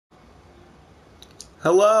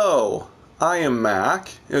Hello, I am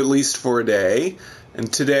Mac, at least for a day,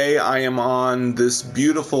 and today I am on this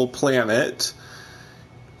beautiful planet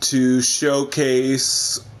to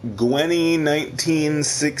showcase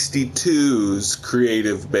Gwenny1962's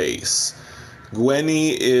creative base.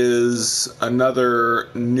 Gwenny is another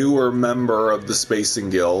newer member of the Spacing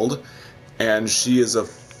Guild, and she is a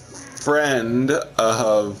friend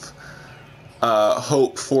of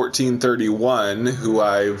Hope1431, who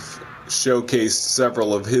I've showcased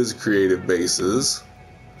several of his creative bases.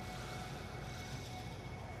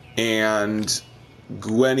 And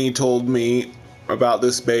Gwenny told me about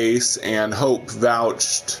this base, and Hope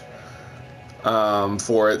vouched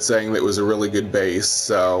for it, saying that it was a really good base.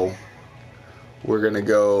 So we're gonna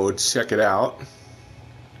go check it out.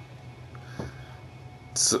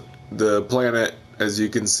 The planet, as you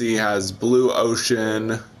can see, has blue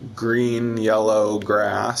ocean, green, yellow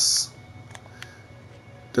grass.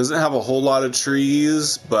 Doesn't have a whole lot of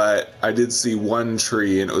trees, but I did see one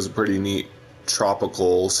tree, and it was a pretty neat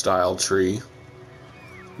tropical style tree.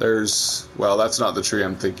 Well, that's not the tree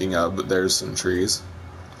I'm thinking of, but there's some trees.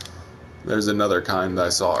 There's another kind that I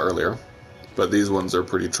saw earlier, but these ones are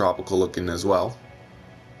pretty tropical looking as well.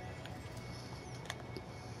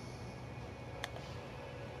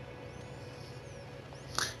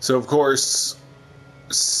 So of course,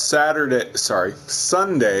 Sunday,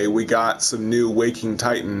 we got some new Waking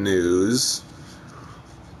Titan news.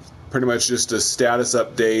 Pretty much just a status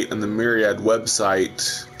update, and the Myriad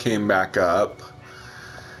website came back up.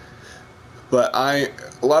 But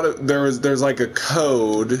there's like a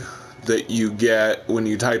code that you get when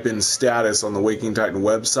you type in status on the Waking Titan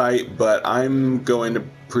website, but I'm going to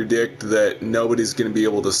predict that nobody's going to be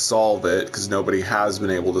able to solve it, because nobody has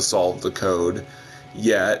been able to solve the code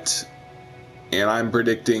yet. And I'm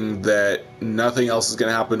predicting that nothing else is going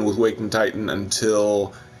to happen with Waking Titan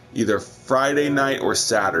until either Friday night or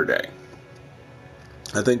Saturday.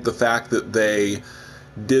 I think the fact that they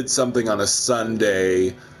did something on a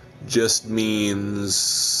Sunday just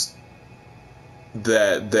means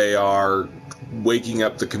that they are waking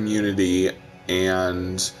up the community,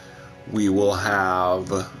 and we will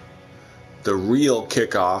have the real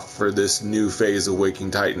kickoff for this new phase of Waking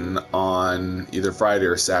Titan on either Friday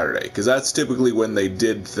or Saturday, because that's typically when they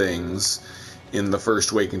did things in the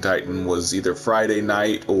first Waking Titan. Was either Friday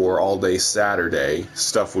night or all day Saturday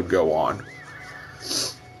stuff would go on.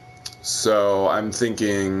 So I'm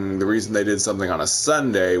thinking the reason they did something on a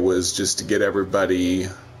Sunday was just to get everybody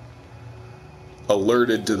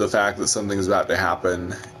alerted to the fact that something's about to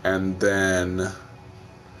happen, and then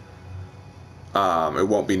it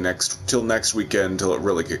won't be till next weekend till it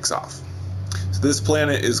really kicks off. So this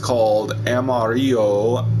planet is called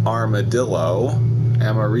Amarillo Armadillo.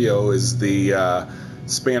 Amarillo is the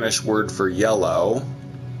Spanish word for yellow.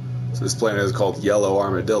 So this planet is called Yellow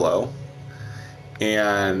Armadillo.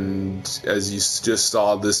 And as you just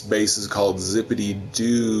saw, this base is called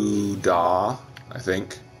Zippity-Doo-Dah, I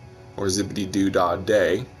think. Or Zippity-Doo-Dah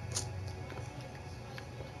Day.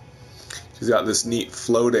 She's got this neat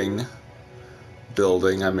floating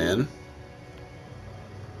building I'm in.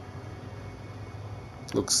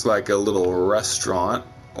 Looks like a little restaurant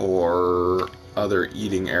or other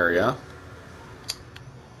eating area.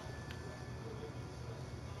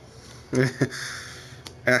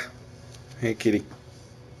 Hey kitty.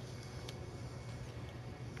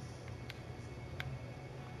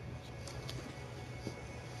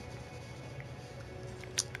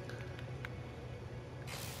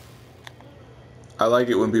 I like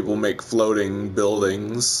it when people make floating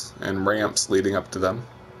buildings and ramps leading up to them.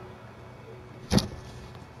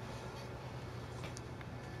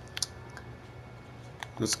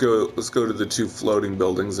 Let's go to the two floating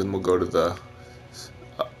buildings, and we'll go to the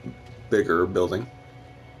bigger building.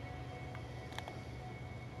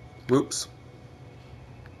 Whoops.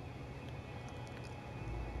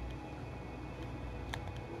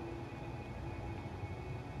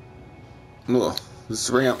 Ugh,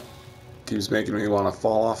 this ramp keeps making me want to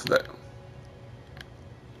fall off of it.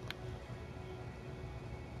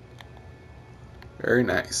 Very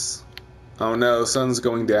nice. Oh no, sun's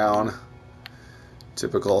going down.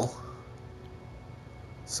 Typical.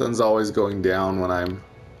 Sun's always going down when I'm...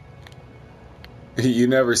 You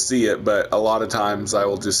never see it, but a lot of times I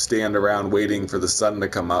will just stand around waiting for the sun to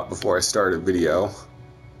come up before I start a video,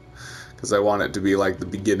 because I want it to be like the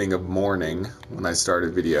beginning of morning when I start a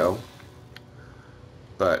video.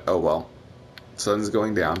 But oh well. Sun's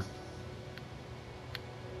going down.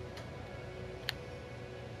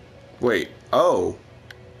 Wait. Oh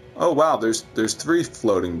wow, there's 3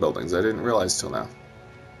 floating buildings. I didn't realize till now.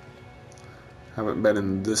 Haven't been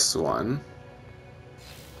in this one.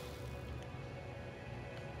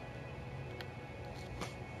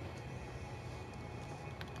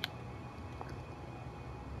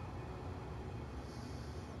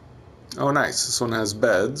 Oh, nice. This one has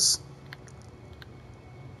beds.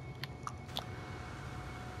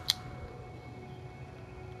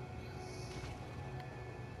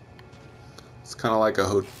 It's kind of like a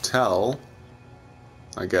hotel,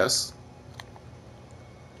 I guess.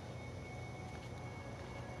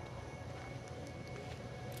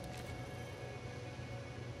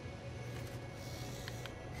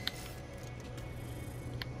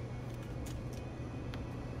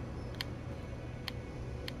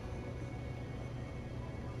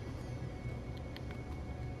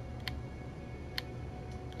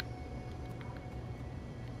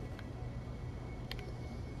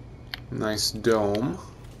 Nice dome.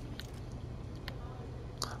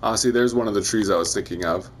 See, there's one of the trees I was thinking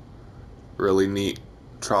of. Really neat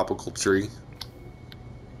tropical tree.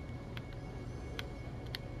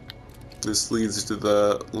 This leads to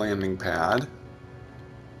the landing pad.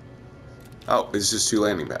 Oh, it's just 2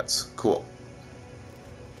 landing pads. Cool.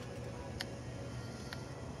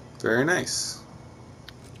 Very nice.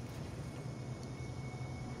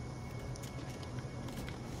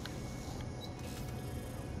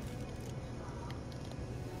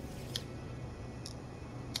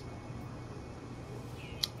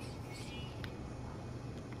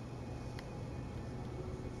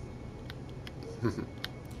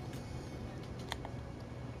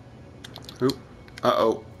 Oop.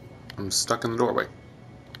 Uh-oh. I'm stuck in the doorway.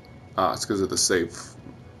 It's because of the save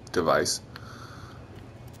device.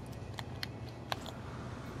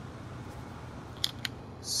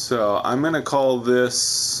 So I'm going to call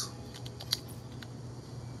this...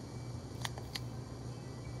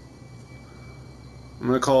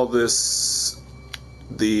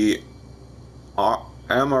 the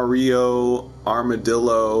Amarillo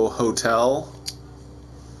Armadillo Hotel,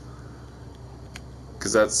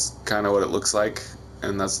 because that's kind of what it looks like,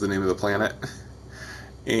 and that's the name of the planet.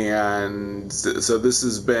 And so this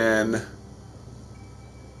has been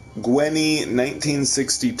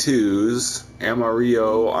Gwenny1962's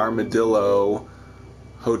Amarillo Armadillo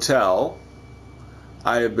Hotel.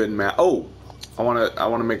 I have been I want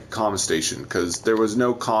to make a comm station, because there was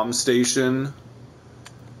no comm station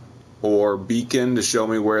or beacon to show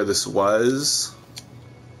me where this was.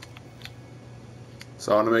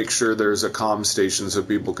 So I want to make sure there's a comm station so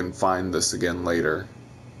people can find this again later.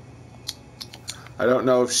 I don't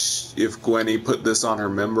know if Gwenny put this on her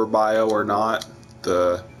member bio or not,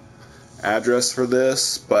 the address for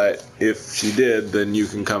this, but if she did, then you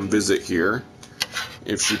can come visit here.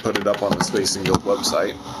 If she put it up on the Spacing Guild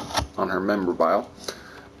website, on her member bio.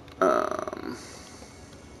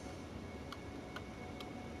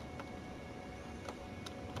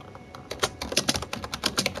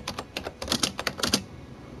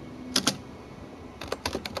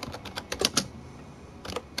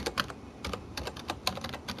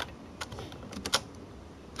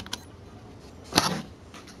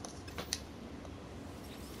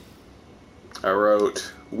 I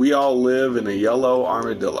wrote, "We all live in a yellow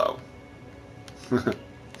armadillo."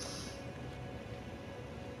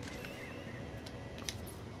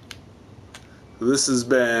 This has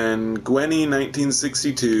been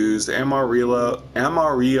Gwenny1962's Amarillo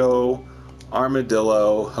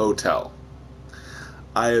Armadillo Hotel.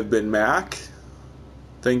 I have been Mac.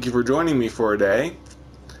 Thank you for joining me for a day,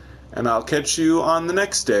 and I'll catch you on the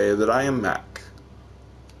next day that I am Mac.